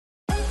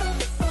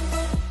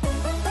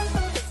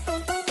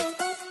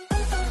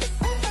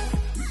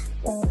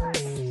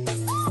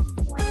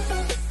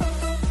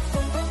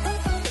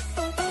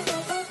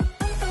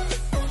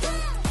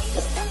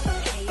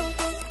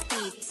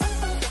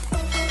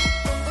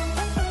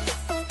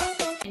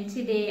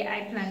today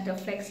I plan to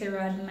flexi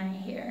rod my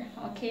hair.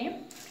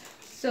 Okay,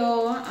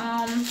 so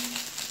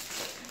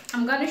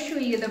I'm gonna show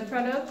you the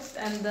products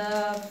and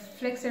the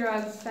flexi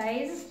rod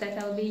size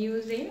that I'll be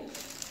using.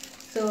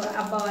 So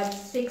about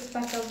 6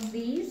 packs of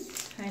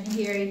these, and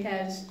here it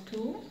has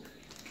 2,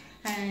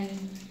 and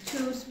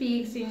 2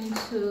 speaks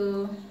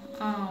into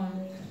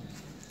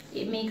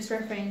it makes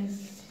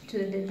reference to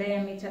the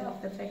diameter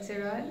of the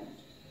flexi rod.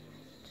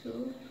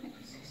 2,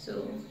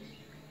 so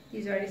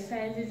these are the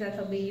sizes that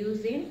I'll be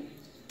using,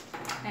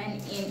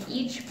 and in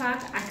each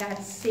pack I got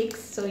 6,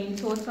 so in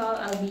total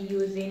I'll be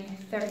using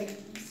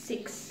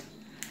 36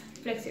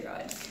 flexi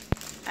rods.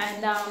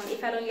 And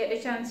if I don't get the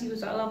chance to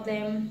use all of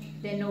them,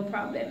 then no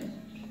problem.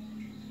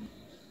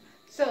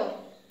 So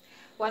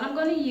what I'm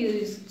going to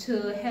use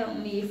to help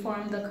me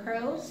form the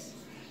curls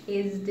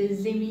is the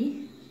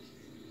Zimmy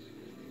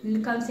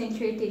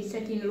concentrated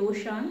setting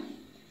lotion,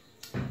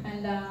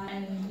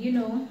 and you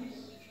know,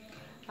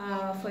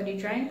 for the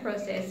drying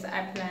process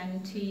I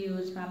plan to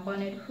use my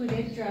Bonnet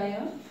hooded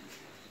dryer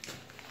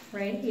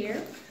right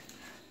here,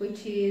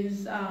 which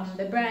is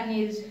the brand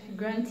is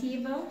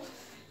Grantiva.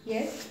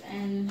 Yes,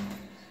 and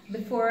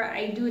before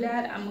I do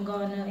that, I'm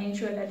gonna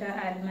ensure that I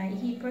add my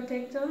heat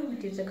protector,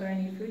 which is the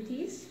Garnier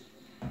Fruities,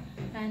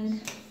 and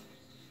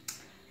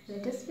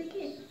let us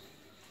begin.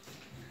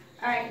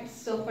 Alright,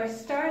 so for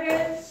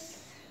starters,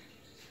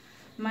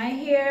 my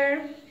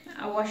hair,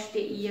 I washed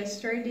it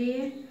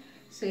yesterday,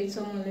 so it's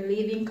only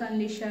leave-in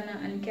conditioner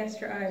and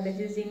castor oil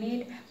that is in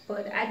it,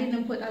 but I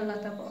didn't put a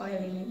lot of oil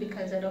in it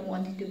because I don't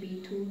want it to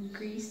be too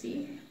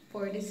greasy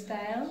for this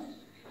style.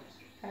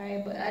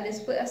 Alright, but I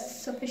just put a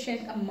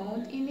sufficient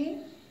amount in it.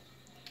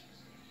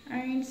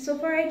 Alright, so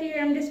for right here,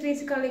 I'm just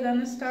basically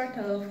gonna start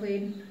off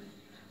with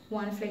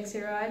 1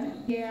 flexi rod.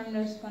 Here I'm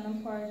just gonna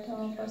part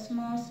off a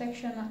small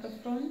section at the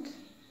front.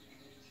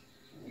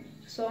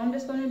 So I'm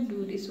just gonna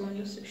do this one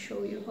just to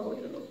show you how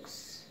it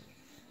looks.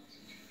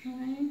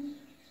 Alright,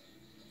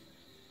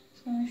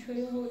 just gonna show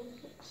you how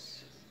it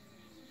looks.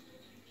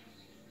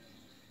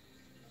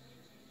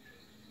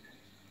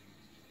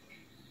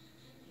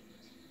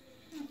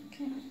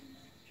 Okay.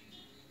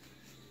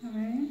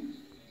 Alright,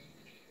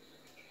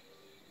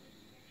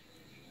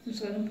 I'm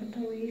just going to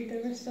put away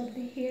the rest of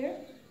the hair.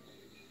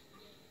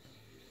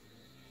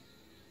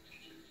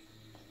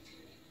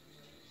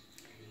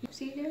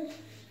 See there?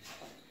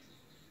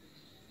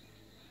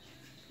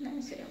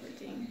 That's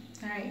everything.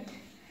 Alright,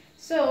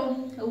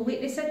 so with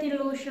the setting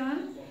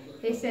lotion,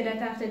 they said that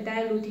I have to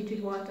dilute it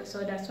with water, so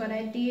that's what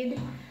I did.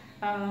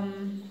 I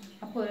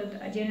put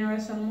a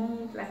generous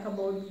amount, like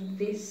about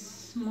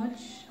this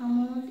much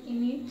amount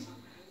in it,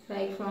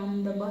 like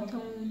from the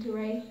bottom to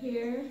right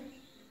here,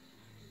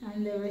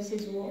 and the rest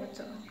is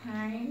water.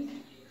 Alright,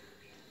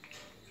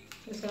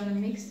 just gonna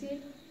mix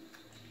it,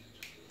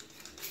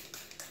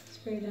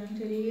 spray it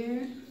onto the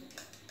ear.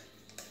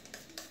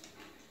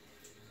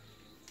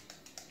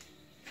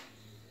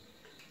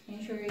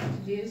 Ensure it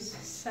is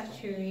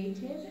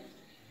saturated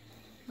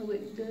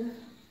with the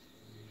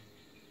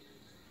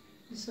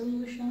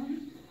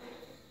solution.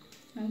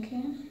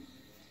 Okay,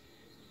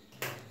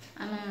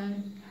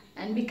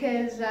 and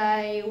because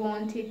I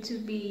want it to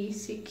be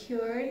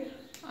secured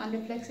on the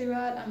flexi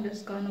rod, I'm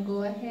just gonna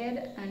go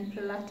ahead and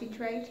plait it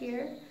right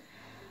here.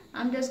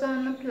 I'm just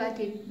gonna plait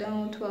it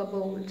down to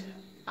about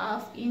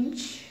 1/2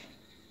 inch.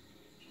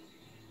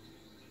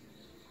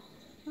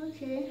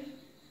 Okay,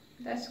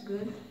 that's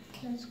good.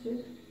 That's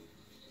good.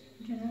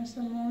 Generous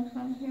amount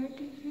from here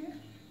to here.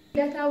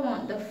 That I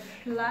want the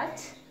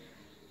flat,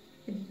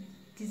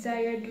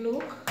 desired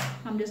look.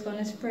 I'm just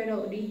gonna spread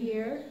out the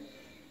hair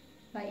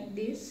like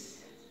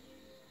this.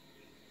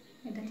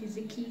 And that is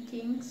the key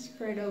thing.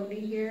 Spread out the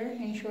hair,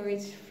 ensure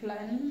it's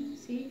flattened.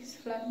 See, it's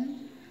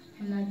flattened.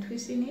 I'm not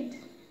twisting it,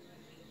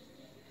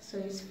 so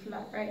it's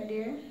flat right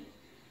there.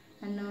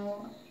 And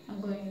now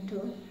I'm going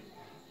to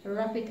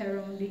wrap it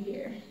around the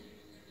hair.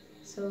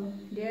 So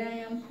there I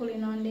am,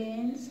 pulling on the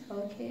ends.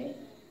 Okay,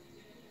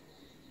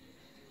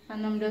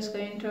 and I'm just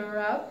going to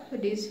wrap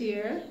this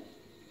here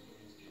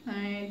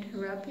and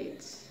wrap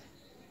it.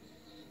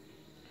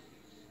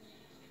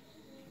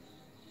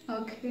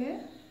 Okay,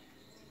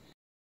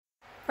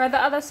 for the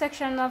other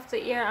section of the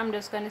ear, I'm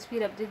just going to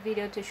speed up the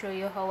video to show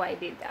you how I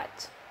did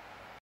that.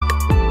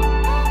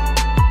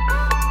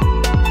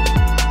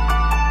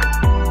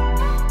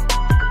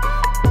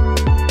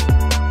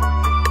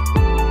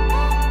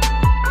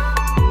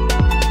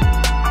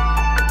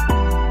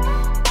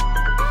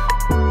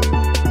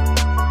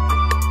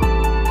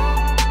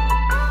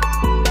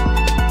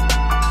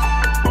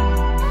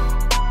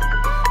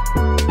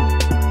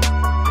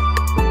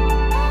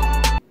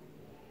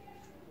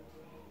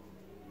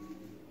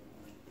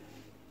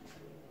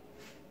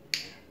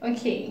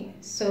 Okay,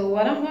 so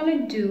what I'm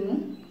gonna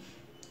do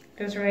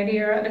is right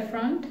here at the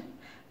front,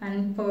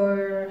 and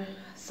for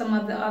some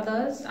of the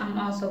others I'm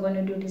also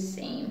gonna do the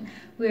same,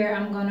 where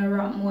I'm gonna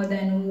wrap more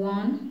than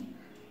 1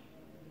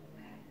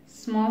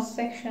 small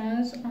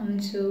sections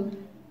onto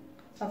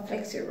a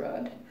flexi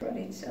rod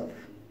itself.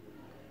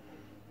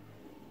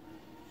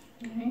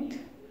 Alright,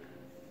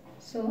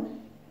 so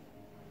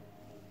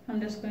I'm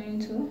just going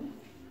to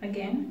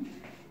again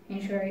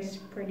ensure I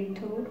spread it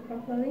out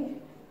properly.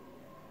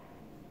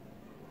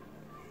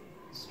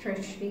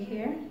 Stretch the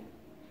hair,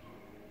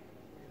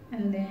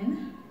 and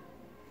then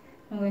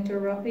I'm going to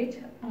wrap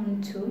it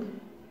onto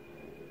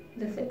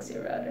the flexi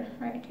rod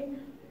right here.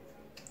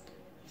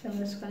 So I'm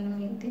just going to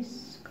make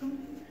this come.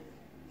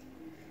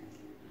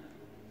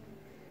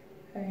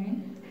 Alright.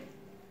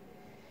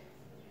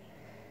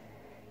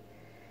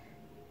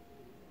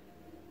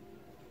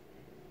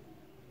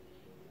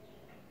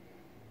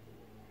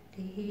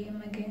 The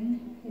aim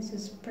again is to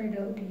spread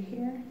out the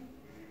hair.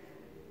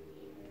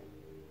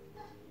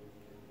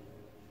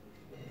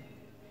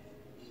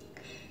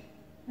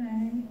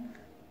 Alright.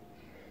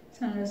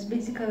 So I'm just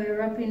basically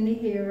wrapping the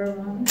hair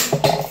around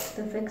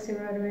the flexi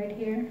rod right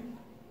here.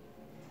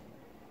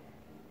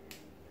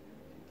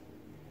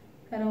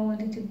 I don't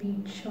want it to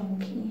be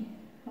chunky.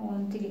 I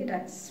want to get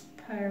that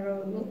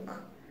spiral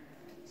look.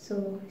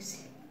 So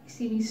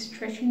see me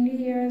stretching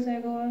the hair as I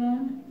go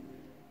along.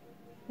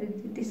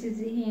 This is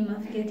the aim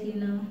of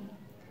getting a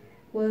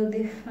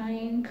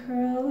well-defined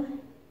curl.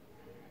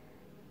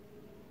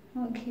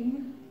 Okay.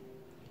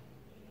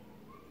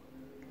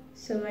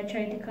 So I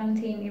try to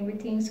contain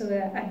everything so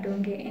that I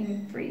don't get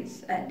any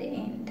frizz at the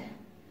end.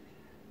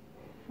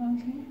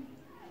 Okay.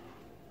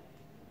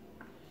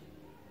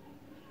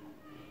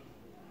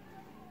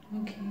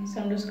 Okay,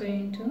 so I'm just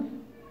going to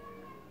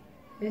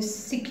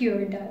just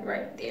secure that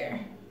right there.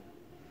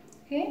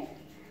 Okay,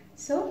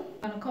 so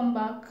I'm gonna come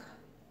back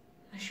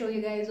and show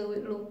you guys how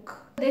it look.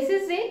 This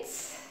is it.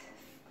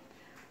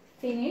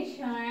 Finish.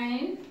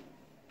 Alright,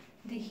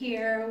 the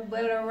hair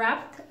well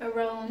wrapped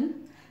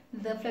around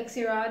the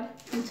flexi rod.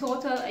 In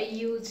total I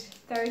used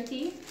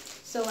 30,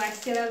 so I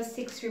still have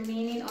 6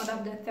 remaining out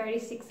of the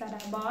 36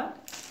 that I bought.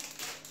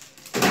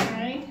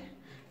 Alright,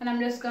 and I'm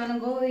just gonna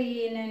go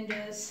in and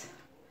just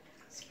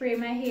spray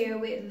my hair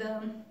with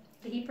the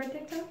heat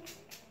protector.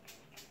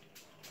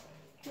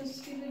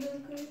 Just give it a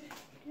good.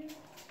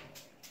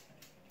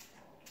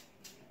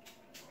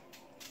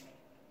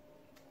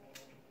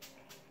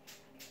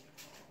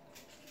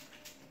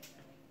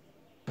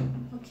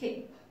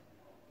 Okay.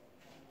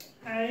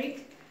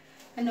 Alright.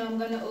 And now I'm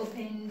gonna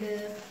open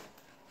the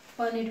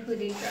Bonnet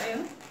hoodie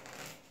dryer.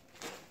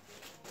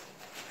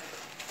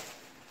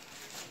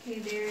 Okay,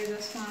 there is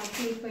a small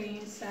paper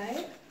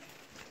inside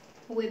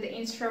with the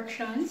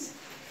instructions,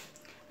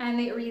 and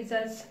it reads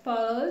as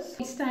follows.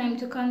 It's time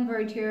to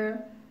convert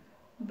your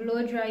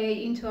blow dryer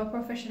into a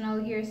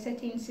professional hair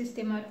setting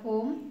system at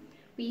home.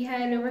 We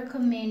highly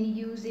recommend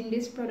using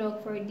this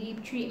product for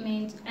deep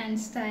treatment and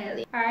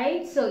styling.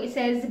 Alright, so it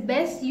says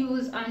best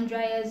use on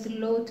dryers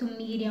low to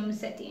medium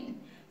setting.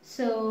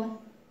 So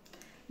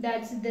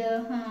that's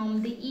the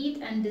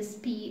heat and the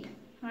speed.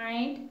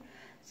 Alright,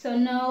 so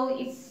now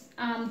it's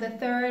the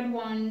third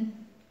one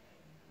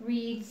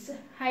reads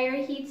higher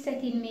heat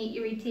setting may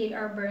irritate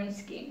or burn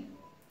skin.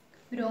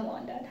 We don't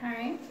want that.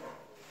 Alright,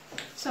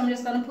 so I'm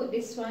just gonna put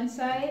this one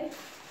side,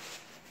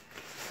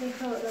 take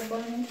out the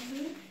bonnet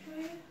sheet.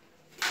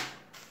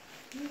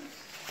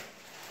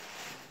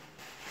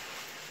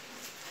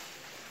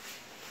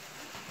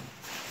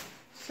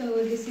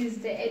 So this is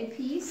the head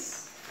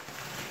piece,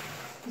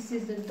 this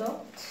is the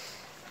dot,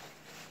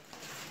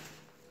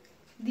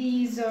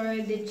 these are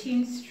the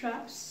chin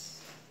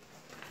straps,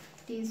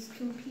 these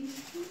two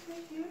pieces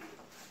right here,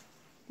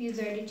 these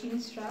are the chin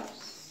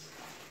straps.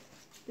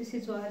 This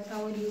is what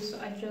I would use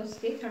to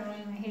adjust it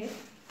around my head,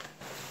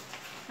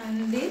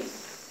 and this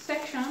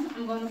section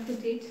I'm going to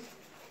put it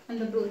on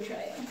the blow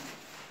dryer.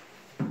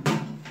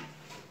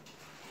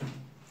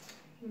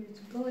 Here's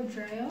the blow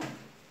dryer.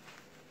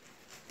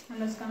 I'm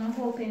just going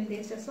to open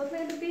this just a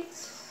little bit.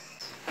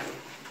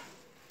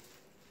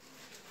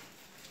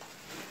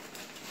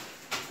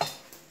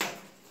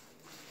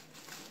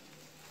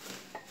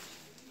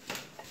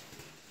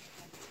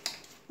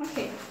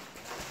 Okay,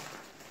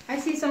 I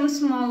see some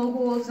small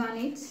holes on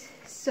it,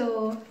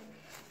 so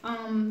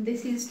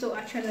this is to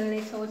actually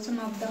let out some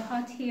of the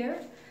hot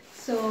air,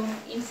 so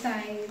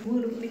inside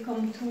wouldn't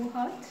become too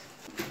hot.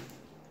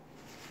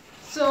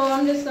 So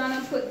I'm just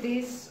gonna put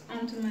this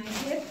onto my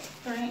head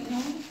right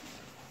now.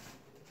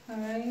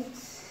 Alright.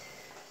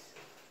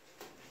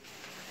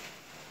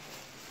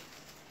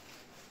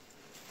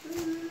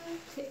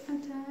 Take my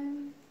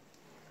time.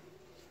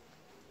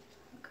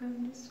 How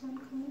come this one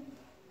come?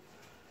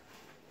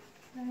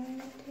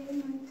 Alright, take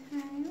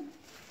my time.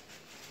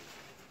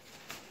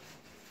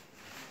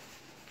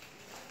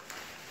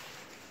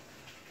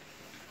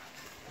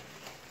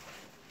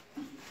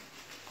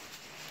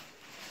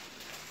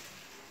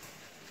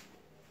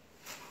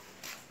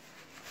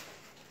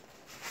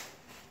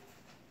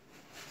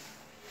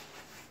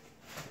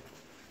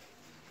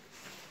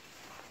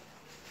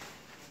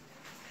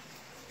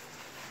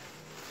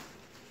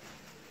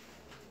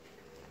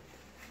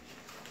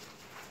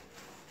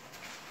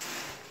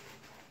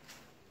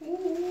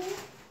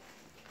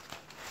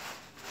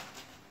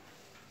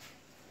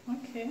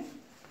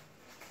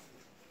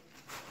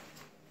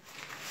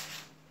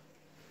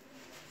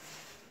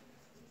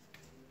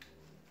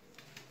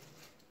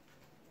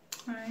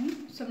 Alright,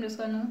 so I'm just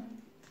gonna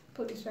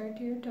put this right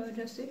here to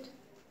adjust it.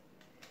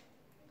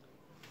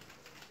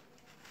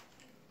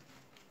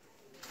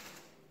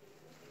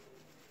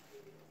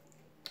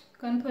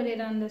 Gonna put it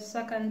on the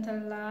second to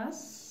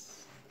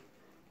last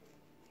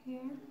here.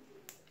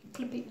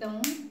 Clip it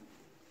down.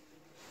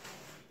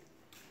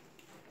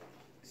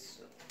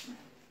 So.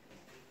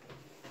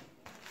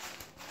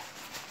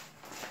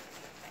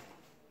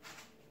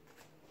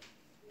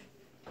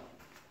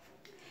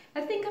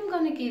 I think I'm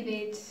gonna give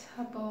it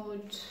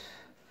about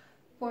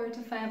 4 to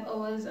 5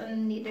 hours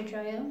underneath the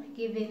dryer,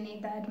 given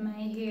it that my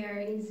hair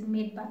is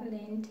mid-back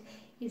length,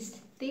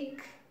 is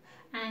thick,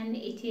 and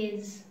it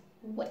is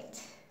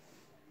wet.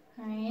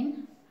 Alright,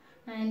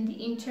 and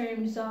in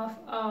terms of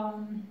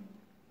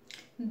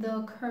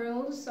the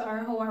curls, or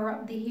how I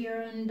wrap the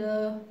hair on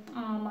the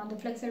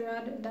flexi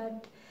rod,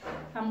 that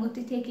I'm going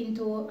to take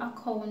into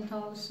account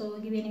also,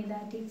 given it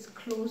that it's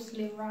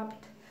closely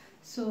wrapped,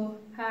 so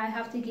I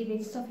have to give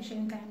it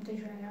sufficient time to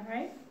dry.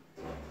 Alright,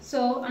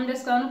 so I'm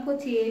just gonna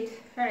put it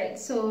right.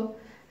 So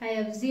I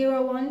have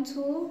 0, 1,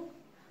 2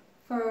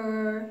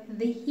 for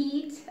the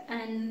heat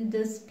and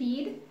the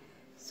speed.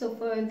 So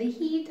for the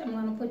heat, I'm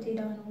gonna put it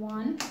on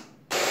 1.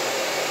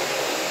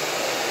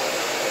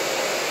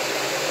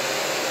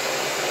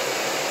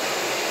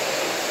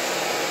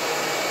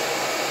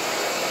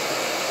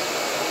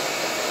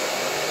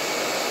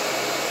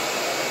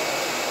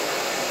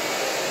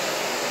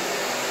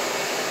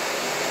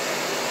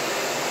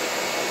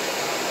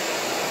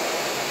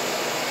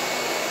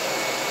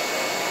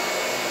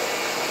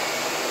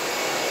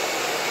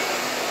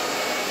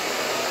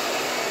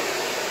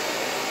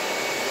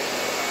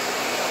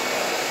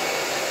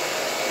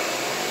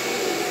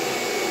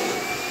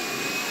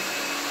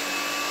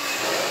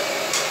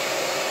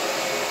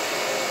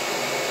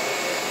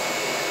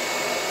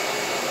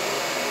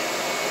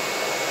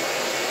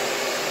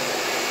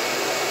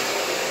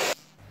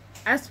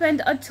 I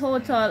spent a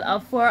total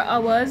of 4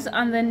 hours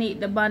underneath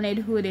the Bonnet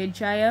hooded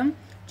dryer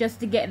just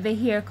to get the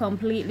hair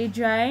completely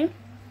dry.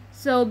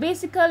 So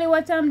basically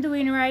what I'm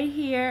doing right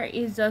here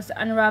is just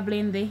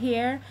unraveling the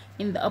hair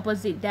in the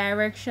opposite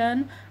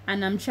direction,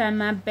 and I'm trying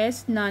my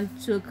best not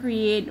to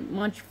create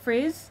much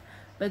frizz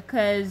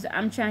because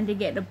I'm trying to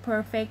get the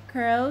perfect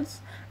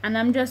curls, and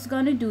I'm just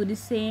going to do the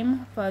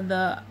same for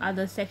the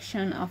other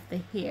section of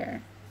the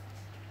hair.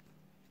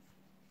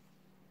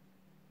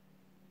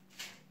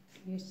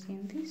 You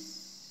seen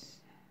this?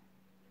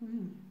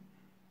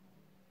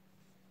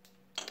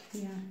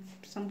 Yeah,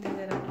 something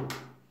that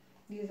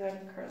these are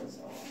the curls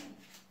all.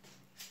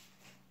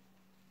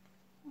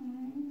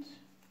 Alright.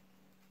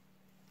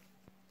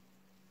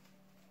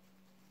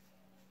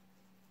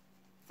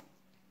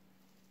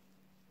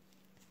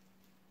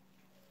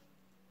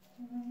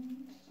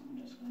 Alright, so I'm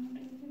just gonna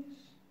do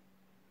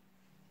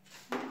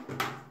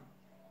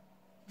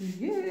this.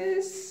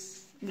 Yes!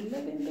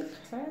 Loving the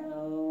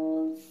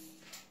curls.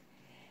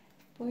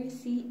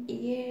 Boise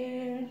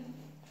ear.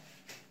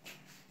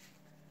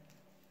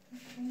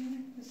 Okay,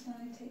 just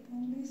gonna take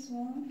on this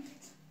one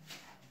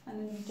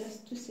and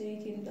just to set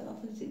it in the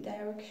opposite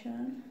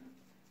direction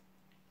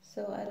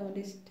so I don't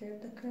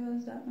disturb the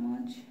curls that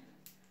much.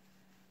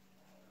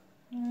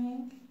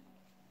 Alright.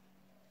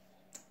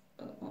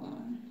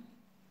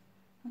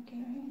 Okay,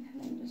 right.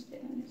 Let me just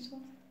get on this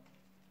one.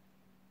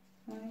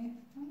 Alright.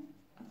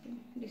 Okay,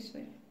 this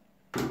way.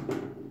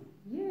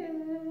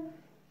 Yeah.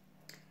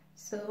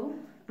 So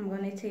I'm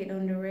gonna take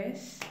on the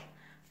rest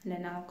and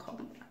then I'll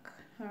come back.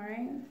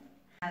 Alright.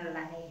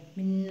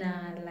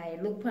 Nah lie.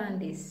 Look on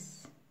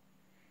this.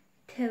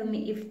 Tell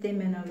me if they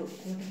may not look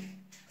good.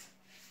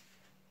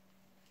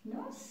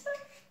 No, sir.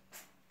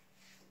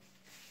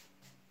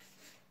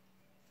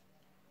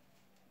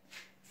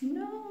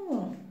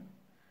 No.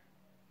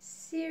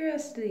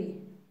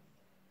 Seriously.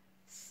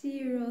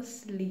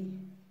 Seriously.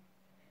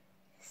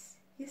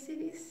 You see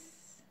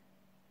this?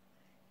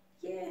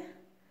 Yeah.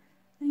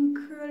 And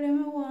curl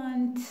them I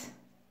want.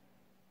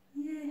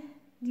 Yeah.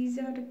 These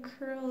are the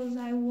curls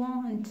I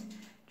want.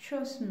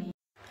 Trust me.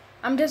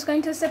 I'm just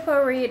going to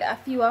separate a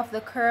few of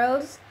the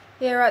curls.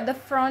 Here at the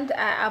front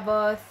I have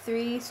a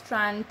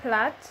 3-strand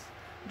plait,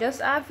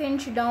 just 1/2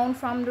 inch down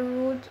from the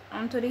root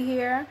onto the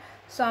hair.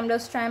 So I'm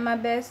just trying my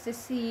best to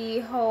see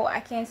how I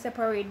can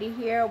separate the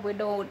hair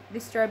without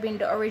disturbing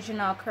the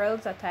original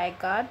curls that I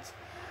got.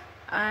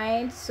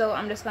 Alright, so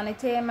I'm just gonna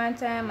take my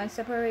time and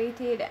separate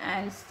it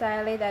and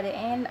style it at the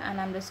end, and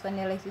I'm just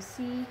gonna let you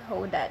see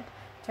how that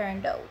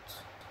turned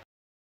out.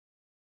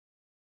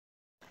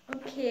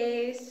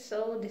 Okay,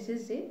 so this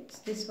is it.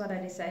 This is what I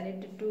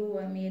decided to do.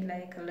 I made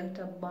like a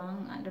little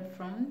bang at the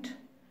front,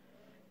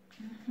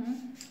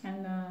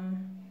 and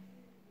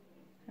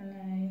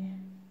I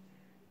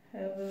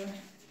have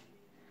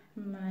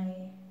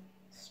my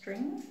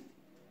string.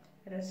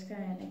 I just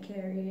kind of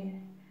carry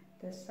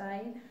the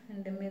side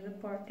and the middle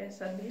part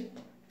just a bit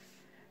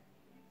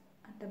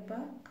at the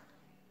back.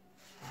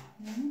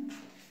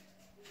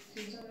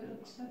 This is how it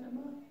looks at the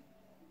back.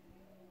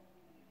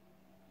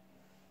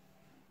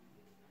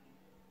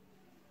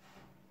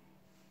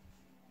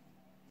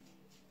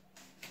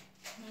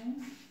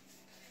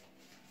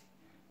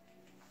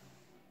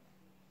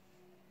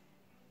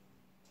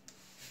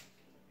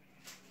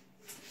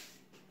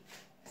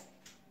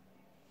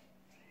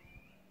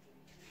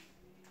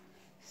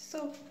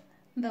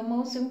 the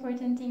most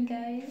important thing,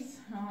 guys,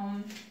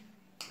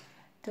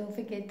 don't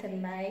forget to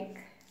like,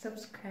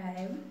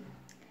 subscribe,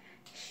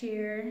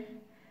 share,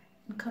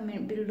 and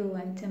comment below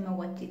and tell me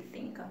what you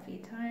think of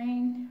it.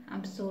 Alright,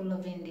 I'm so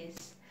loving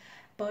this,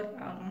 but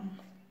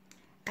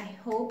I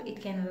hope it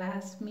can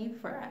last me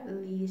for at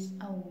least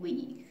a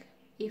week.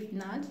 If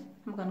not,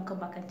 I'm gonna come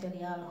back and tell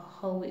y'all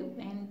how it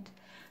went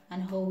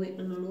and how it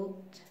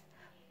looked.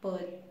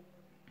 But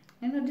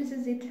you know, this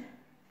is it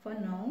for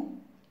now,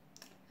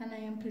 and I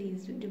am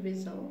pleased with the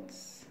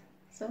results.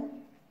 So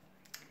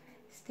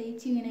stay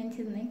tuned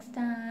until next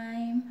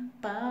time.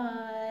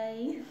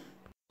 Bye.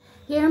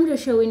 Here I'm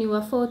just showing you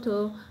a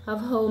photo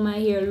of how my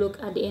hair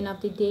looked at the end of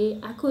the day.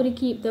 I couldn't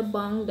keep the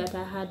bang that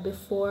I had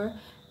before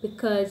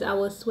because I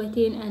was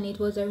sweating and it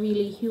was a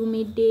really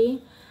humid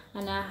day,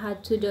 and I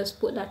had to just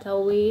put that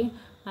away.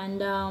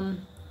 And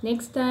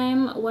next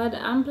time what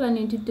I'm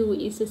planning to do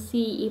is to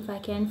see if I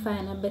can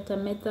find a better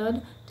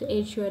method to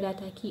ensure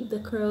that I keep the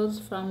curls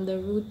from the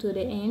root to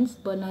the ends,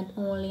 but not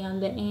only on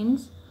the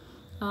ends.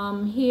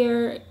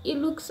 Here it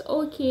looks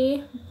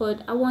okay,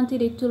 but I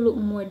wanted it to look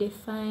more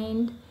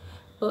defined.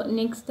 But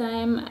next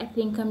time I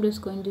think I'm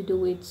just going to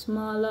do it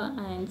smaller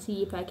and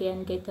see if I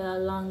can get a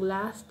long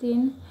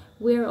lasting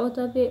wear out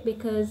of it,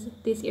 because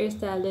this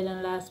hairstyle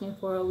didn't last me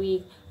for a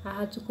week. I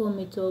had to comb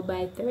it out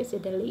by Thursday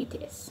the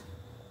latest.